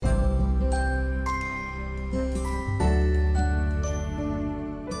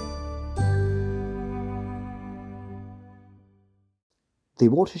The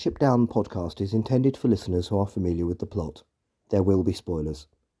Watership Down podcast is intended for listeners who are familiar with the plot. There will be spoilers.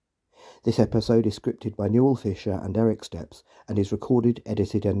 This episode is scripted by Newell Fisher and Eric Steps and is recorded,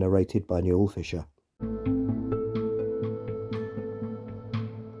 edited and narrated by Newell Fisher.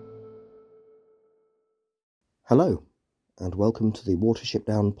 Hello, and welcome to the Watership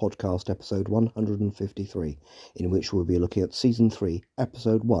Down podcast episode 153, in which we'll be looking at Season 3,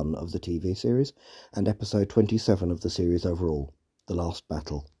 Episode 1 of the TV series, and Episode 27 of the series overall, The Last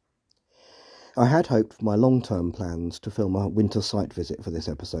Battle. I had hoped for my long-term plans to film a winter site visit for this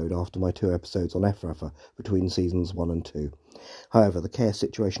episode after my 2 episodes on Ephrata between Seasons 1 and 2. However, the care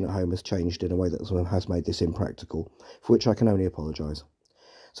situation at home has changed in a way that has made this impractical, for which I can only apologise.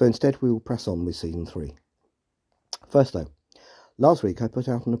 So instead we will press on with Season 3. First though, last week I put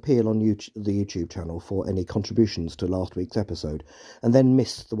out an appeal on the YouTube channel for any contributions to last week's episode, and then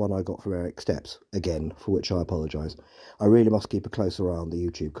missed the one I got from Eric Steps, again, for which I apologise. I really must keep a closer eye on the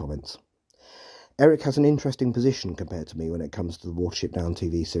YouTube comments. Eric has an interesting position compared to me when it comes to the Watership Down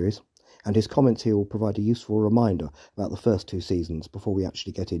TV series, and his comments here will provide a useful reminder about the first 2 seasons before we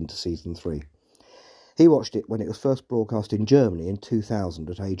actually get into Season 3. He watched it when it was first broadcast in Germany in 2000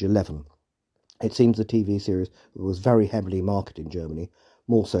 at age 11. It seems the TV series was very heavily marketed in Germany,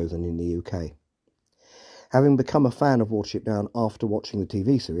 more so than in the UK. Having become a fan of Watership Down after watching the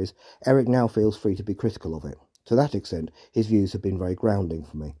TV series, Eric now feels free to be critical of it. To that extent, his views have been very grounding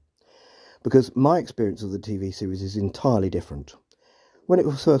for me. Because my experience of the TV series is entirely different. When it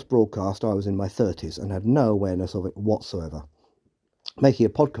was first broadcast, I was in my 30s and had no awareness of it whatsoever. Making a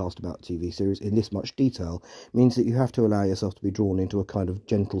podcast about the TV series in this much detail means that you have to allow yourself to be drawn into a kind of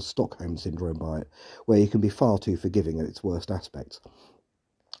gentle Stockholm syndrome by it, where you can be far too forgiving at its worst aspects.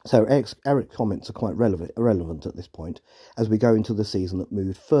 So Eric's comments are quite irrelevant at this point, as we go into the season that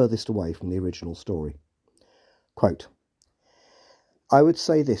moved furthest away from the original story. Quote, "I would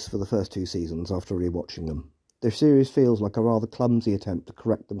say this for the first 2 seasons after rewatching them. The series feels like a rather clumsy attempt to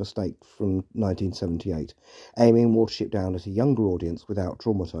correct the mistake from 1978, aiming Watership Down at a younger audience without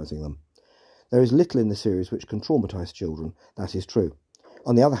traumatising them. There is little in the series which can traumatise children, that is true.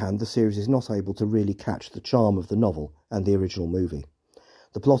 On the other hand, the series is not able to really catch the charm of the novel and the original movie.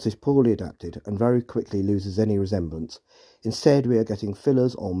 The plot is poorly adapted and very quickly loses any resemblance. Instead, we are getting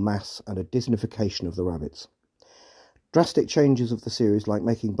fillers en masse and a Disneyfication of the rabbits. Drastic changes of the series, like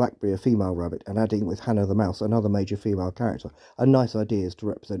making Blackberry a female rabbit and adding with Hannah the Mouse another major female character, are nice ideas to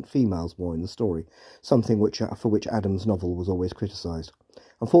represent females more in the story, something for which Adam's novel was always criticised.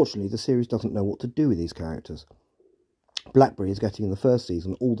 Unfortunately, the series doesn't know what to do with these characters. Blackberry is getting in the first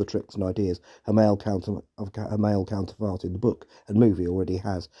season all the tricks and ideas her male counterpart in the book and movie already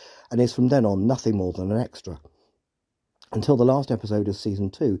has, and is from then on nothing more than an extra. Until the last episode of Season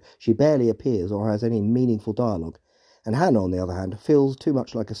 2, she barely appears or has any meaningful dialogue. And Hannah, on the other hand, feels too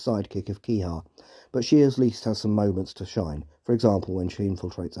much like a sidekick of Kihar, but she at least has some moments to shine, for example when she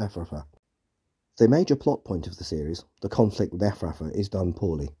infiltrates Ephrata. The major plot point of the series, the conflict with Ephrata, is done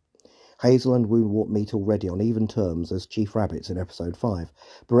poorly. Hazel and Woundwort meet already on even terms as Chief Rabbits in Episode 5,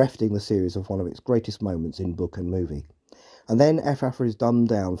 berefting the series of one of its greatest moments in book and movie. And then Ephrata is dumbed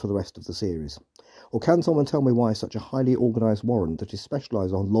down for the rest of the series. Or can someone tell me why such a highly organised warrant that is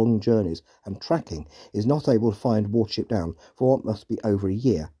specialised on long journeys and tracking is not able to find Watership Down for what must be over a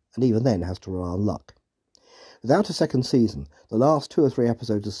year, and even then has to rely on luck? Without a second season, the last 2 or 3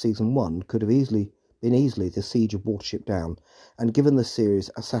 episodes of Season 1 could have been easily the Siege of Watership Down, and given the series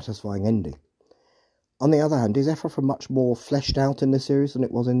a satisfying ending. On the other hand, is Ephrata much more fleshed out in the series than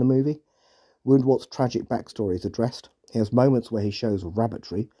it was in the movie? Woundwort's tragic backstory is addressed. He has moments where he shows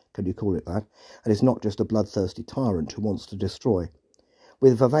rabbitry, can you call it that, and is not just a bloodthirsty tyrant who wants to destroy.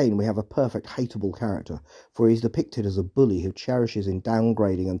 With Vervain we have a perfect hateable character, for he is depicted as a bully who cherishes in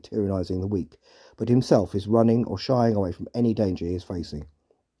downgrading and tyrannising the weak, but himself is running or shying away from any danger he is facing.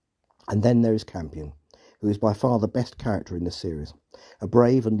 And then there is Campion, who is by far the best character in this series, a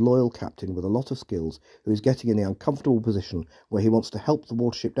brave and loyal captain with a lot of skills who is getting in the uncomfortable position where he wants to help the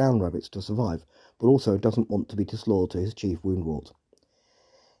Watership Down rabbits to survive, but also doesn't want to be disloyal to his chief Woundwort.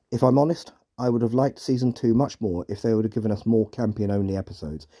 If I'm honest, I would have liked Season 2 much more if they would have given us more Campion-only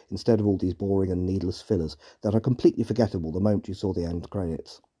episodes, instead of all these boring and needless fillers that are completely forgettable the moment you saw the end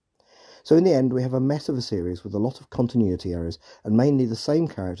credits. So in the end, we have a mess of a series with a lot of continuity errors and mainly the same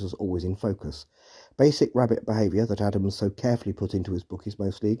characters always in focus. Basic rabbit behaviour that Adams so carefully put into his book is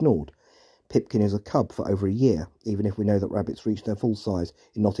mostly ignored. Pipkin is a cub for over a year, even if we know that rabbits reach their full size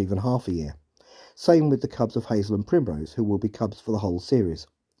in not even half a year. Same with the cubs of Hazel and Primrose, who will be cubs for the whole series.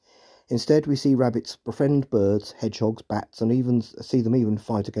 Instead, we see rabbits befriend birds, hedgehogs, bats, and even see them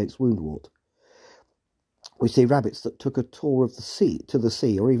fight against Woundwort. We see rabbits that took a tour of the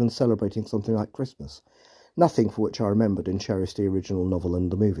sea, or even celebrating something like Christmas, nothing for which I remembered and cherished the original novel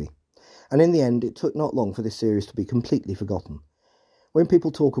and the movie. And in the end, it took not long for this series to be completely forgotten. When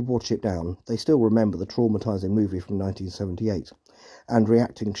people talk of Watership Down, they still remember the traumatising movie from 1978, and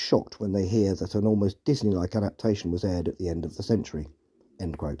reacting shocked when they hear that an almost Disney-like adaptation was aired at the end of the century.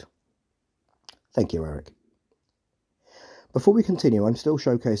 End quote. Thank you, Eric. Before we continue, I'm still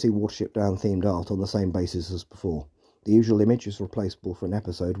showcasing Watership Down themed art on the same basis as before. The usual image is replaceable for an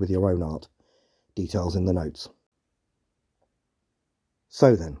episode with your own art. Details in the notes.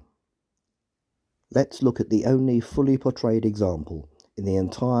 So then, let's look at the only fully portrayed example in the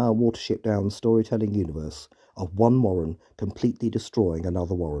entire Watership Down storytelling universe of one Warren completely destroying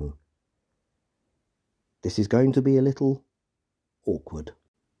another Warren. This is going to be a little awkward.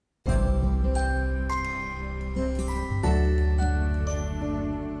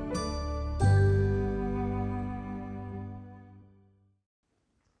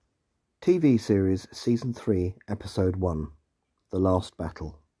 TV series Season 3, Episode 1, The Last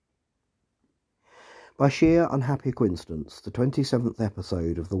Battle. By sheer unhappy coincidence, the 27th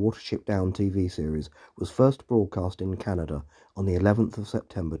episode of the Watership Down TV series was first broadcast in Canada on the 11th of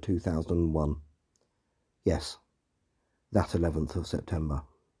September 2001. Yes, that 11th of September.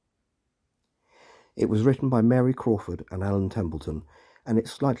 It was written by Mary Crawford and Alan Templeton, and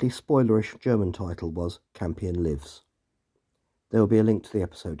its slightly spoilerish German title was Campion Lives. There will be a link to the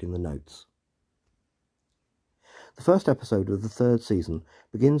episode in the notes. The first episode of the third season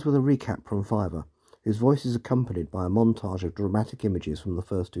begins with a recap from Fiverr, whose voice is accompanied by a montage of dramatic images from the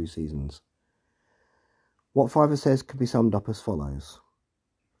first two seasons. What Fiverr says can be summed up as follows.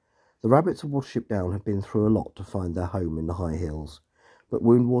 The rabbits of Watership Down have been through a lot to find their home in the high hills, but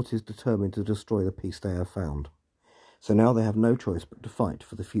Woundwort is determined to destroy the peace they have found. So now they have no choice but to fight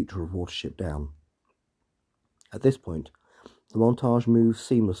for the future of Watership Down. At this point, the montage moves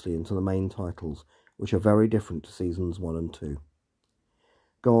seamlessly into the main titles, which are very different to seasons 1 and 2.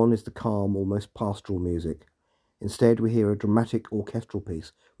 Gone is the calm, almost pastoral music. Instead, we hear a dramatic orchestral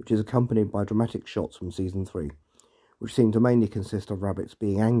piece, which is accompanied by dramatic shots from season 3, which seem to mainly consist of rabbits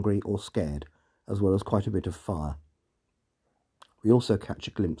being angry or scared, as well as quite a bit of fire. We also catch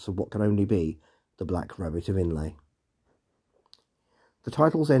a glimpse of what can only be the Black Rabbit of Inlay. The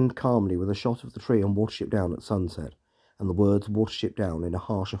titles end calmly with a shot of the tree on Watership Down at sunset, and the words Watership Down in a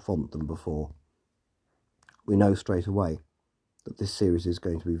harsher font than before. We know straight away that this series is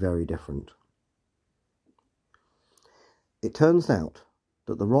going to be very different. It turns out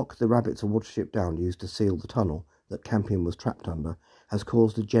that the rock the rabbits of Watership Down used to seal the tunnel that Campion was trapped under has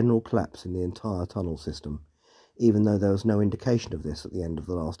caused a general collapse in the entire tunnel system, even though there was no indication of this at the end of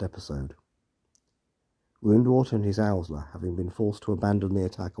the last episode. Woundwort and his Owsla, having been forced to abandon the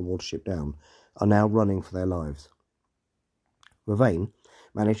attack on Watership Down, are now running for their lives. Vervain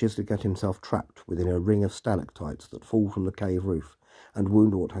manages to get himself trapped within a ring of stalactites that fall from the cave roof, and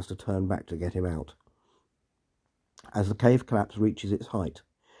Woundwort has to turn back to get him out. As the cave collapse reaches its height,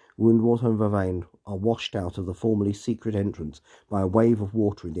 Woundwort and Vervain are washed out of the formerly secret entrance by a wave of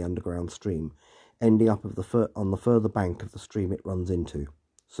water in the underground stream, ending up on the further bank of the stream it runs into,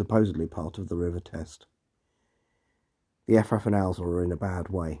 supposedly part of the River Test. The Ephrath and Owsla are in a bad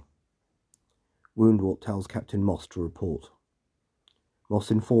way. Woundwort tells Captain Moss to report. Moss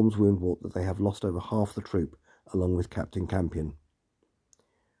informs Woundwort that they have lost over half the troop, along with Captain Campion.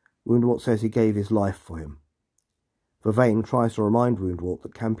 Woundwort says he gave his life for him. Vervain tries to remind Woundwort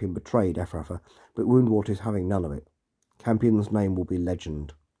that Campion betrayed Ephrafa, but Woundwort is having none of it. Campion's name will be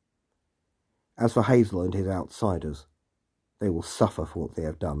legend. As for Hazel and his outsiders, they will suffer for what they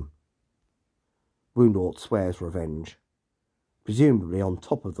have done. Woundwort swears revenge, presumably on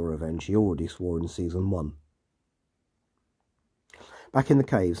top of the revenge he already swore in Season 1. Back in the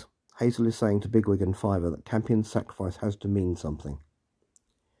caves, Hazel is saying to Bigwig and Fiverr that Campion's sacrifice has to mean something.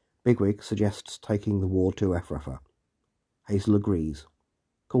 Bigwig suggests taking the war to Ephrafa. Hazel agrees,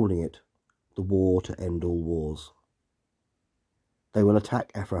 calling it the war to end all wars. They will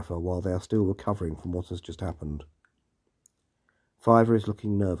attack Ephrafa while they are still recovering from what has just happened. Fiverr is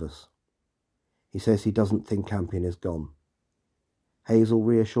looking nervous. He says he doesn't think Campion is gone. Hazel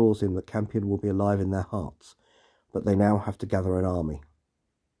reassures him that Campion will be alive in their hearts, but they now have to gather an army.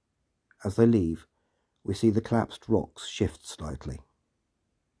 As they leave, we see the collapsed rocks shift slightly.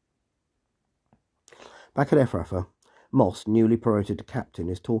 Back at Ephrafa, Moss, newly promoted to captain,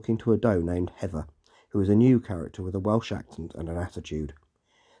 is talking to a doe named Heather, who is a new character with a Welsh accent and an attitude.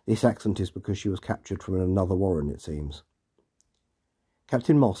 This accent is because she was captured from another warren, it seems.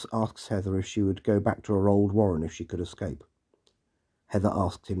 Captain Moss asks Heather if she would go back to her old warren if she could escape. Heather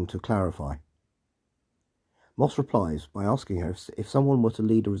asks him to clarify. Moss replies by asking her if someone were to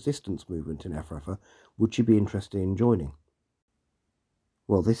lead a resistance movement in Ephrafa, would she be interested in joining?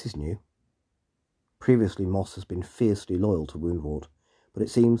 Well, this is new. Previously, Moss has been fiercely loyal to Woundwort, but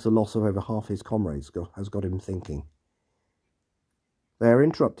it seems the loss of over half his comrades has got him thinking. They are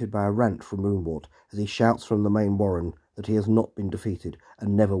interrupted by a rant from Woundwort as he shouts from the main warren that he has not been defeated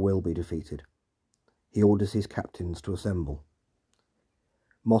and never will be defeated. He orders his captains to assemble.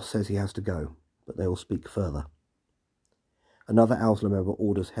 Moss says he has to go, but they will speak further. Another Owsla member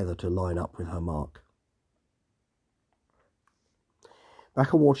orders Heather to line up with her mark.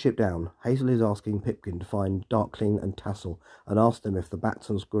 Back on Watership Down, Hazel is asking Pipkin to find Darkling and Tassel and ask them if the bats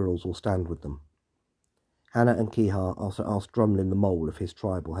and squirrels will stand with them. Hannah and Keehar also ask Drumlin the Mole if his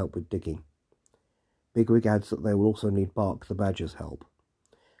tribe will help with digging. Bigwig adds that they will also need Bark the Badger's help.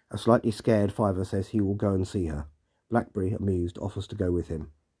 A slightly scared Fiver says he will go and see her. Blackberry, amused, offers to go with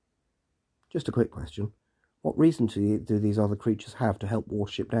him. Just a quick question. What reason do these other creatures have to help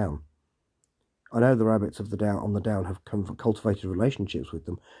Watership Down? I know the rabbits on the Down have cultivated relationships with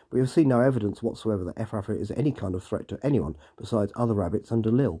them, but we have seen no evidence whatsoever that Ephrafa is any kind of threat to anyone besides other rabbits and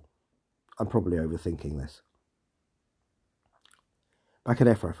Delil. I'm probably overthinking this. Back at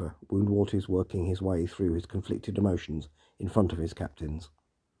Ephrafa, Woundwort is working his way through his conflicted emotions in front of his captains.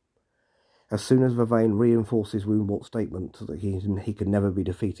 As soon as Vervain reinforces Woundwort's statement that he can never be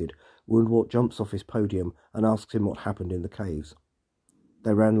defeated, Woundwort jumps off his podium and asks him what happened in the caves.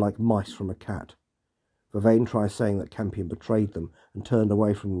 They ran like mice from a cat. Vervain tries saying that Campion betrayed them and turned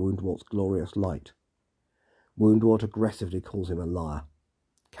away from Woundwort's glorious light. Woundwort aggressively calls him a liar.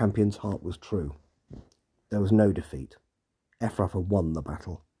 Campion's heart was true. There was no defeat. Ephrafa won the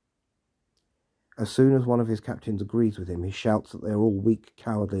battle. As soon as one of his captains agrees with him, he shouts that they are all weak,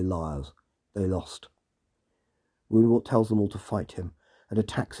 cowardly liars. They lost. Woundwort tells them all to fight him and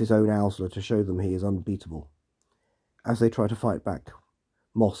attacks his own Owsla to show them he is unbeatable. As they try to fight back,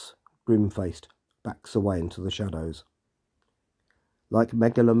 Moss, grim-faced, backs away into the shadows. Like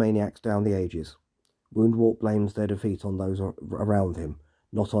megalomaniacs down the ages, Woundwort blames their defeat on those around him,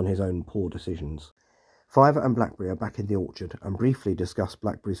 not on his own poor decisions. Fiver and Blackberry are back in the orchard and briefly discuss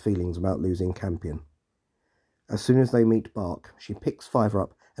Blackberry's feelings about losing Campion. As soon as they meet Bark, she picks Fiver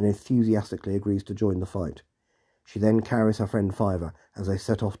up and enthusiastically agrees to join the fight. She then carries her friend Fiver as they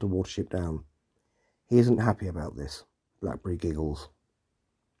set off to Watership Down. He isn't happy about this. Blackberry giggles.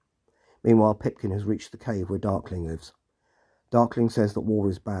 Meanwhile, Pipkin has reached the cave where Darkling lives. Darkling says that war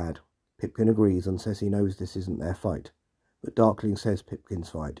is bad. Pipkin agrees and says he knows this isn't their fight, but Darkling says Pipkin's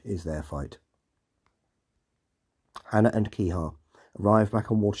fight is their fight. Hannah and Keehar arrive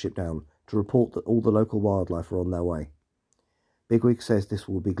back on Watership Down to report that all the local wildlife are on their way. Bigwig says this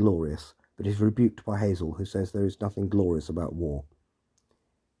will be glorious, but is rebuked by Hazel, who says there is nothing glorious about war.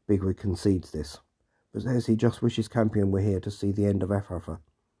 Bigwig concedes this, but says he just wishes Campion were here to see the end of Ephrafa.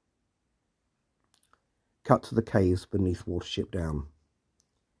 Cut to the caves beneath Watership Down.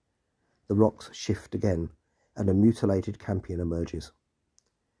 The rocks shift again, and a mutilated Campion emerges.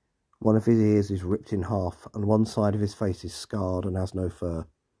 One of his ears is ripped in half, and one side of his face is scarred and has no fur,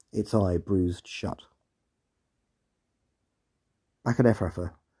 its eye bruised shut. Back at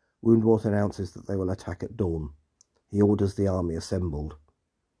Ephrafa, Woundwort announces that they will attack at dawn. He orders the army assembled.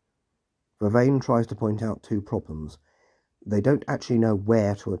 Vervain tries to point out two problems. They don't actually know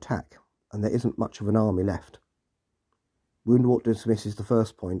where to attack, and there isn't much of an army left. Woundwort dismisses the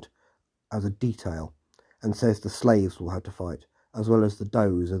first point as a detail, and says the slaves will have to fight, as well as the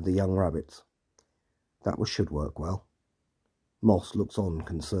does and the young rabbits. That should work well. Moss looks on,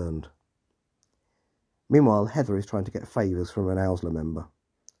 concerned. Meanwhile, Heather is trying to get favours from an Owsla member.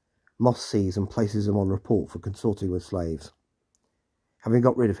 Moss sees and places him on report for consorting with slaves. Having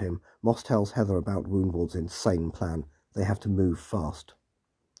got rid of him, Moss tells Heather about Woundwort's insane plan. They have to move fast.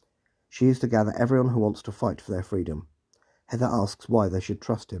 She is to gather everyone who wants to fight for their freedom. Heather asks why they should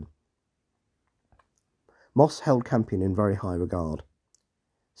trust him. Moss held Campion in very high regard.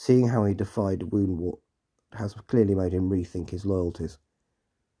 Seeing how he defied Woundwort has clearly made him rethink his loyalties.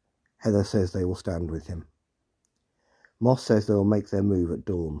 Heather says they will stand with him. Moss says they will make their move at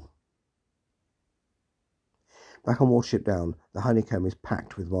dawn. Back on Watership Down, the honeycomb is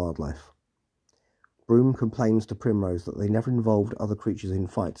packed with wildlife. Broom complains to Primrose that they never involved other creatures in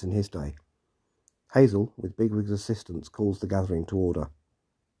fights in his day. Hazel, with Bigwig's assistance, calls the gathering to order.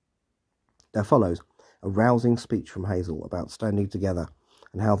 There follows a rousing speech from Hazel about standing together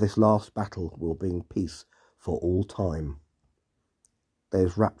and how this last battle will bring peace for all time. There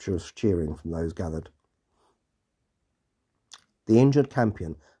is rapturous cheering from those gathered. The injured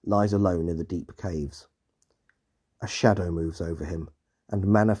Campion lies alone in the deep caves. A shadow moves over him and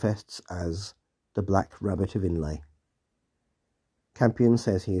manifests as the Black Rabbit of Inlay. Campion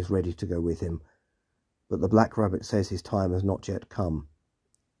says he is ready to go with him, but the Black Rabbit says his time has not yet come.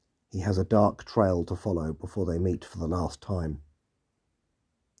 He has a dark trail to follow before they meet for the last time.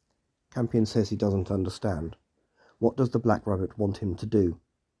 Campion says he doesn't understand. What does the Black Rabbit want him to do?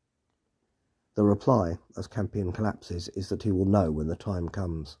 The reply, as Campion collapses, is that he will know when the time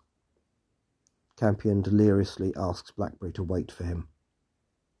comes. Campion deliriously asks Blackberry to wait for him.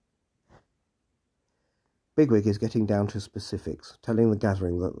 Bigwig is getting down to specifics, telling the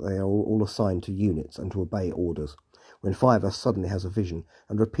gathering that they are all assigned to units and to obey orders, when Fiver suddenly has a vision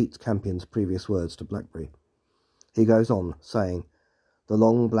and repeats Campion's previous words to Blackberry. He goes on, saying, "The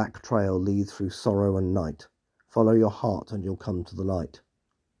long black trail leads through sorrow and night. Follow your heart and you'll come to the light."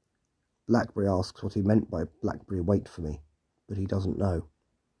 Blackberry asks what he meant by "Blackberry, wait for me," but he doesn't know.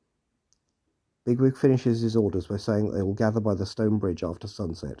 Bigwig finishes his orders by saying that they will gather by the stone bridge after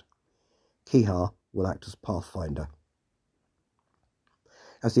sunset. Keehaw will act as pathfinder.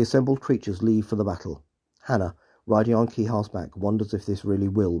 As the assembled creatures leave for the battle, Hannah, riding on Keehaw's back, wonders if this really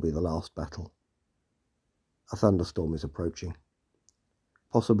will be the last battle. A thunderstorm is approaching,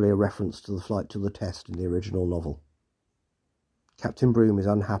 possibly a reference to the flight to the test in the original novel. Captain Broom is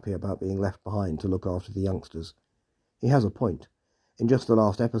unhappy about being left behind to look after the youngsters. He has a point. In just the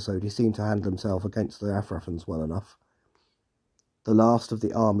last episode, he seemed to handle himself against the Afrafans well enough. The last of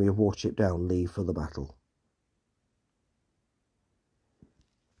the army of Watership Down leave for the battle.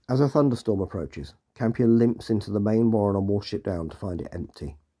 As a thunderstorm approaches, Campion limps into the main warren on Watership Down to find it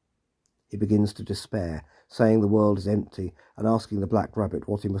empty. He begins to despair, saying the world is empty and asking the Black Rabbit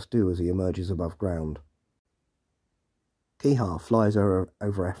what he must do as he emerges above ground. Keehaw flies over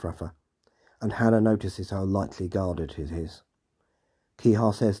Efrafa, and Hannah notices how lightly guarded it is.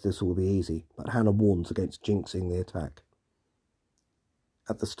 Keehaw says this will be easy, but Hannah warns against jinxing the attack.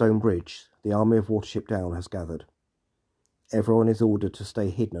 At the stone bridge, the army of Watership Down has gathered. Everyone is ordered to stay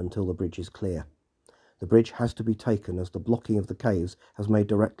hidden until the bridge is clear. The bridge has to be taken as the blocking of the caves has made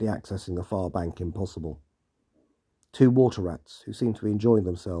directly accessing the far bank impossible. 2 water rats, who seem to be enjoying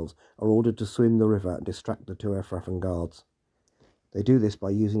themselves, are ordered to swim the river and distract the 2 Efrafan guards. They do this by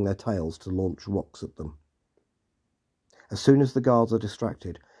using their tails to launch rocks at them. As soon as the guards are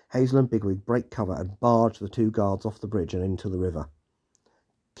distracted, Hazel and Bigwig break cover and barge the 2 guards off the bridge and into the river.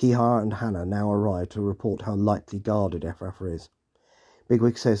 Keehaw and Hannah now arrive to report how lightly guarded Efrafa is.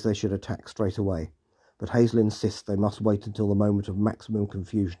 Bigwig says they should attack straight away, but Hazel insists they must wait until the moment of maximum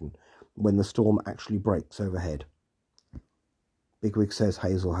confusion, when the storm actually breaks overhead. Bigwig says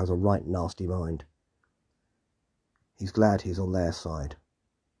Hazel has a right nasty mind. He's glad he's on their side.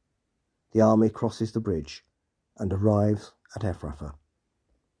 The army crosses the bridge and arrives at Efrafa.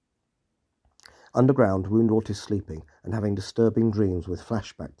 Underground, Woundwort is sleeping and having disturbing dreams with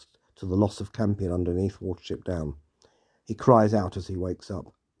flashbacks to the loss of Campion underneath Watership Down. He cries out as he wakes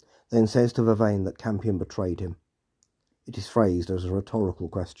up, then says to Vervain that Campion betrayed him. It is phrased as a rhetorical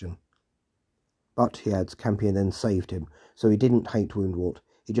question. But, he adds, Campion then saved him, so he didn't hate Woundwort,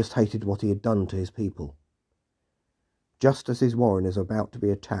 he just hated what he had done to his people. Just as his warren is about to be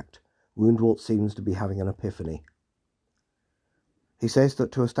attacked, Woundwort seems to be having an epiphany. He says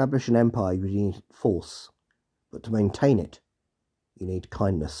that to establish an empire you need force, but to maintain it you need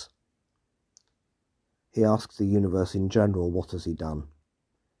kindness. He asks the universe in general what has he done,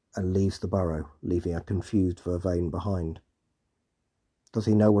 and leaves the burrow, leaving a confused Vervain behind. Does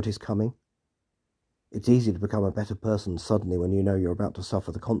he know what is coming? It's easy to become a better person suddenly when you know you're about to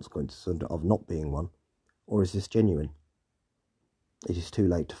suffer the consequences of not being one. Or is this genuine? It is too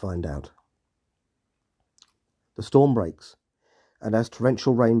late to find out. The storm breaks, and as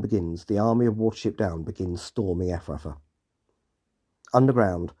torrential rain begins, the army of Watership Down begins storming Efrafa.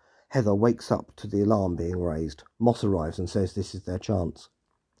 Underground, Heather wakes up to the alarm being raised. Moss arrives and says this is their chance.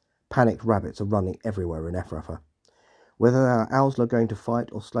 Panicked rabbits are running everywhere in Efrafa. Whether they are Owsla going to fight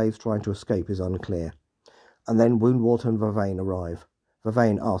or slaves trying to escape is unclear. And then Woundwort and Vervain arrive.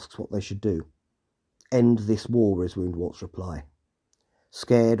 Vervain asks what they should do. End this war is Woundwort's reply.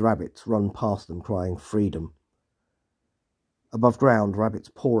 Scared rabbits run past them crying freedom. Above ground, rabbits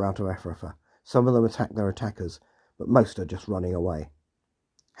pour out of Efrafa. Some of them attack their attackers, but most are just running away.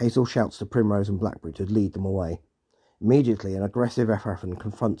 Hazel shouts to Primrose and Blackberry to lead them away. Immediately, an aggressive Efrafan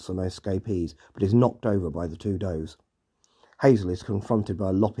confronts some escapees, but is knocked over by the 2 does. Hazel is confronted by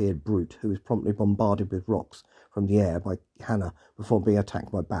a lop-eared brute who is promptly bombarded with rocks from the air by Hannah before being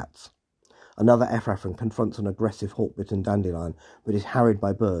attacked by bats. Another Efrafan confronts an aggressive hawk-bitten dandelion, but is harried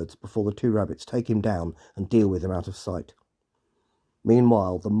by birds before the 2 rabbits take him down and deal with him out of sight.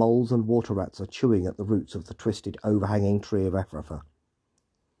 Meanwhile, the moles and water rats are chewing at the roots of the twisted, overhanging tree of Efrafa.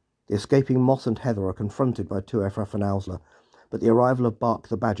 The escaping Moss and Heather are confronted by two Ephrafa and Owsla, but the arrival of Bark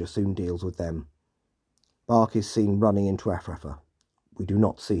the Badger soon deals with them. Bark is seen running into Ephrafa. We do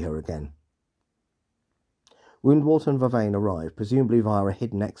not see her again. Woundwort and Vervain arrive, presumably via a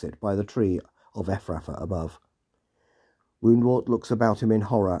hidden exit by the tree of Ephrafa above. Woundwort looks about him in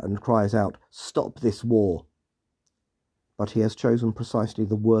horror and cries out, "Stop this war!" But he has chosen precisely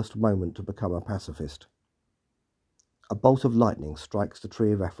the worst moment to become a pacifist. A bolt of lightning strikes the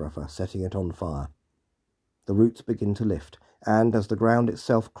tree of Ephrafa, setting it on fire. The roots begin to lift, and as the ground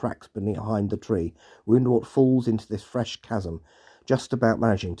itself cracks behind the tree, Woundwort falls into this fresh chasm, just about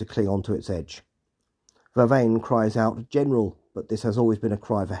managing to cling onto its edge. Vervain cries out, "General," but this has always been a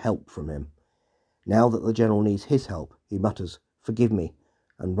cry for help from him. Now that the general needs his help, he mutters, "Forgive me,"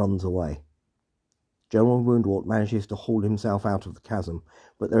 and runs away. General Woundwort manages to haul himself out of the chasm,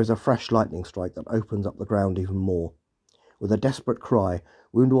 but there is a fresh lightning strike that opens up the ground even more. With a desperate cry,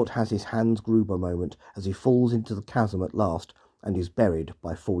 Woundwort has his Hans Gruber moment as he falls into the chasm at last and is buried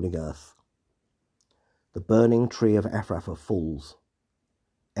by falling earth. The burning tree of Ephrafa falls.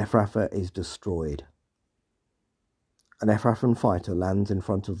 Ephrafa is destroyed. An Ephrafan fighter lands in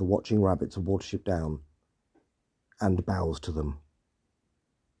front of the watching rabbits of Watership Down and bows to them.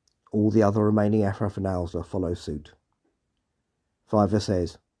 All the other remaining Ephrafa Owsla follow suit. Fiver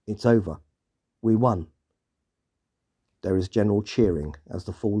says, "It's over. We won." There is general cheering as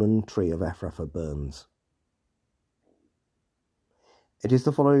the fallen tree of Ephrafa burns. It is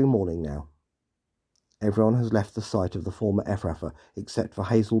the following morning now. Everyone has left the site of the former Ephrafa except for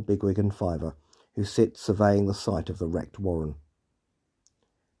Hazel, Bigwig and Fiver, who sit surveying the site of the wrecked warren.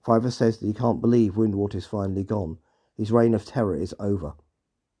 Fiver says that he can't believe Woundwort is finally gone. His reign of terror is over.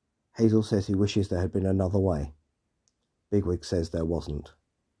 Hazel says he wishes there had been another way. Bigwig says there wasn't.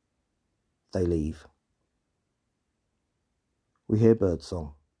 They leave. We hear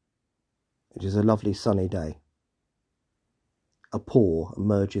birdsong. It is a lovely sunny day. A paw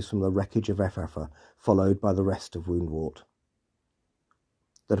emerges from the wreckage of Ephrafa, followed by the rest of Woundwort.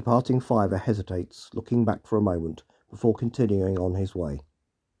 The departing Fiver hesitates, looking back for a moment before continuing on his way.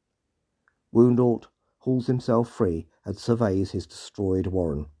 Woundwort hauls himself free and surveys his destroyed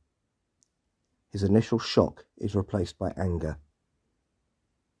warren. His initial shock is replaced by anger.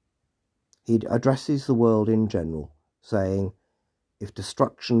 He addresses the world in general, saying, "If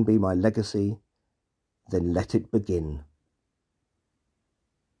destruction be my legacy, then let it begin."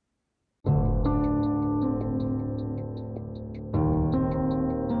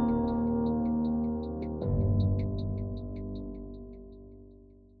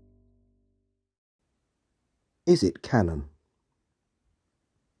 Is it canon?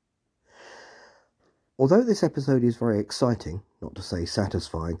 Although this episode is very exciting, not to say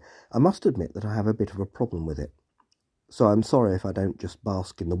satisfying, I must admit that I have a bit of a problem with it. So I'm sorry if I don't just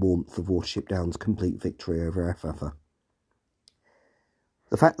bask in the warmth of Watership Down's complete victory over Ephrafa.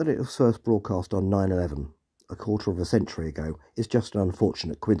 The fact that it was first broadcast on 9/11, a quarter of a century ago, is just an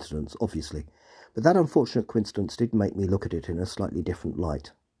unfortunate coincidence, obviously, but that unfortunate coincidence did make me look at it in a slightly different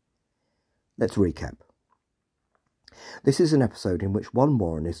light. Let's recap. This is an episode in which one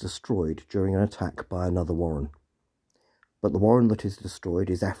warren is destroyed during an attack by another warren. But the warren that is destroyed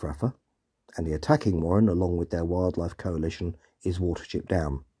is Ephrafa, and the attacking warren, along with their wildlife coalition, is Watership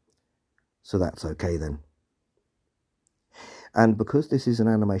Down. So that's okay then. And because this is an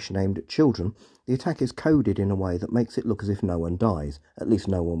animation aimed at children, the attack is coded in a way that makes it look as if no one dies, at least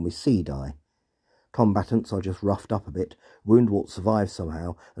no one we see die. Combatants are just roughed up a bit, Woundwort survives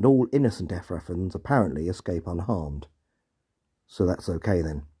somehow, and all innocent Ephrafans apparently escape unharmed. So that's okay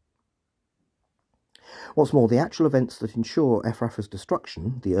then. What's more, the actual events that ensure Ephrafa's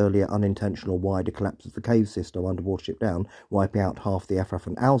destruction, the earlier unintentional wider collapse of the cave system under Watership Down, wiping out half the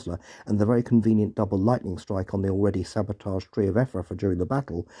Ephrafan Owsla, and the very convenient double lightning strike on the already sabotaged tree of Ephrafa during the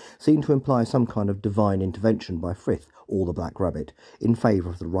battle, seem to imply some kind of divine intervention by Frith, or the Black Rabbit, in favour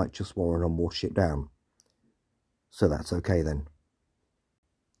of the righteous warren on Watership Down. So that's okay then.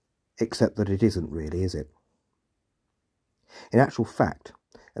 Except that it isn't really, is it? In actual fact,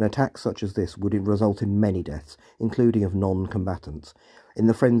 an attack such as this would result in many deaths, including of non-combatants. In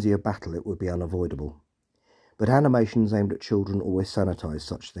the frenzy of battle it would be unavoidable. But animations aimed at children always sanitise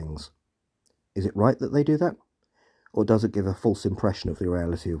such things. Is it right that they do that? Or does it give a false impression of the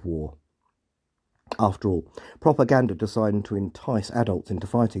reality of war? After all, propaganda designed to entice adults into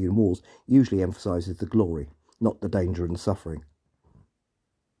fighting in wars usually emphasises the glory, not the danger and suffering.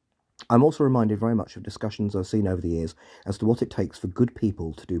 I'm also reminded very much of discussions I've seen over the years as to what it takes for good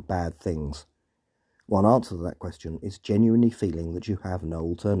people to do bad things. One answer to that question is genuinely feeling that you have no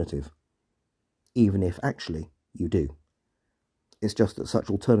alternative, even if actually you do. It's just that such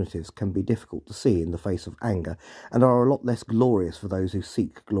alternatives can be difficult to see in the face of anger and are a lot less glorious for those who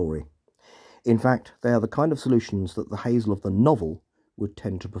seek glory. In fact, they are the kind of solutions that the Hazel of the novel would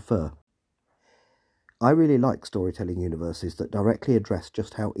tend to prefer. I really like storytelling universes that directly address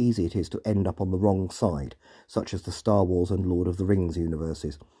just how easy it is to end up on the wrong side, such as the Star Wars and Lord of the Rings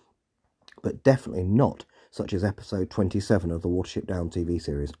universes, but definitely not such as episode 27 of the Watership Down TV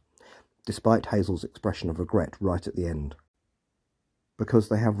series, despite Hazel's expression of regret right at the end. Because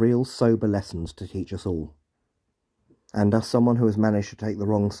they have real sober lessons to teach us all. And as someone who has managed to take the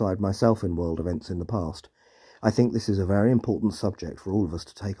wrong side myself in world events in the past, I think this is a very important subject for all of us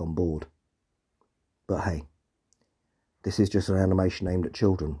to take on board. But hey, this is just an animation aimed at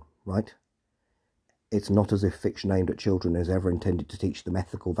children, right? It's not as if fiction aimed at children is ever intended to teach them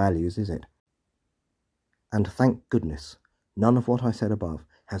ethical values, is it? And thank goodness, none of what I said above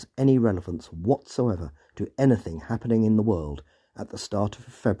has any relevance whatsoever to anything happening in the world at the start of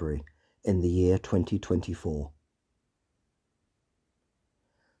February in the year 2024.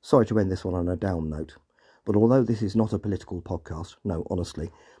 Sorry to end this one on a down note, but although this is not a political podcast, no,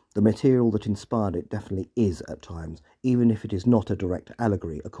 honestly, the material that inspired it definitely is at times, even if it is not a direct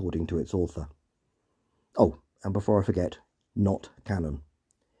allegory according to its author. Oh, and before I forget, not canon.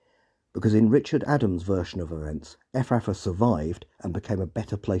 Because in Richard Adams' version of events, Ephrafa survived and became a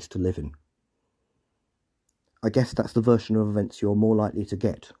better place to live in. I guess that's the version of events you're more likely to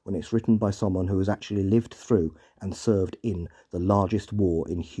get when it's written by someone who has actually lived through and served in the largest war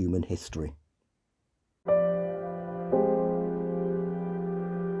in human history.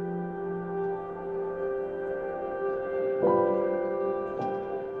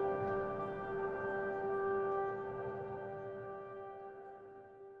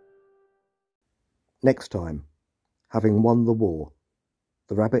 Next time, having won the war,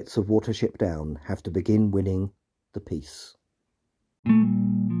 the rabbits of Watership Down have to begin winning the peace.